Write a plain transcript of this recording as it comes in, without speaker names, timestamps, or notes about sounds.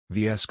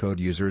VSCode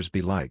users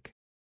be like?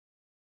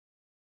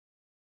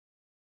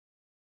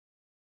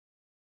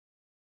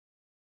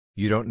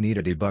 You don't need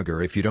a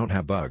debugger if you don't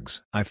have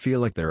bugs. I feel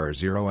like there are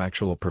zero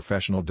actual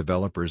professional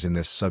developers in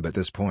this sub at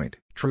this point.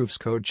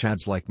 VSCode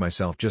chads like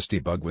myself just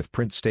debug with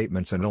print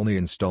statements and only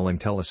installing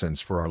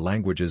telesynths for our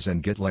languages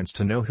and gitlents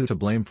to know who to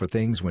blame for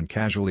things when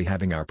casually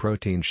having our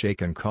protein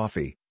shake and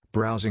coffee,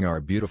 browsing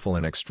our beautiful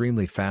and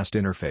extremely fast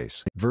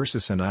interface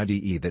versus an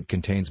IDE that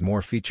contains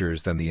more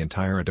features than the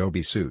entire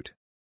Adobe suite.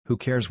 Who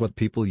cares what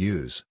people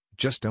use,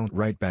 just don't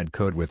write bad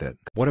code with it.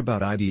 What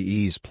about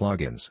IDE's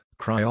plugins?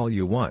 Cry all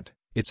you want.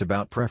 It's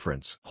about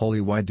preference.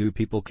 Holy, why do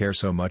people care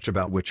so much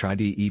about which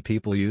IDE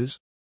people use?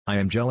 I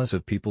am jealous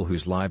of people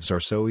whose lives are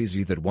so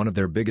easy that one of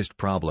their biggest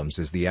problems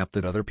is the app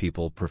that other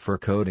people prefer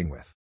coding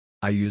with.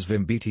 I use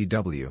Vim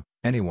BTW,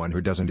 anyone who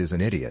doesn't is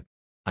an idiot.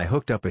 I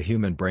hooked up a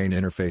human brain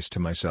interface to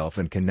myself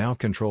and can now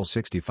control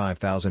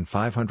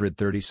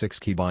 65,536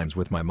 keybinds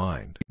with my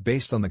mind.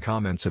 Based on the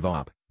comments of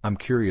OP, I'm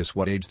curious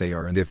what age they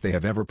are and if they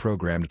have ever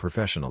programmed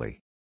professionally.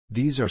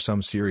 These are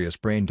some serious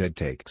brain dead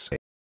takes.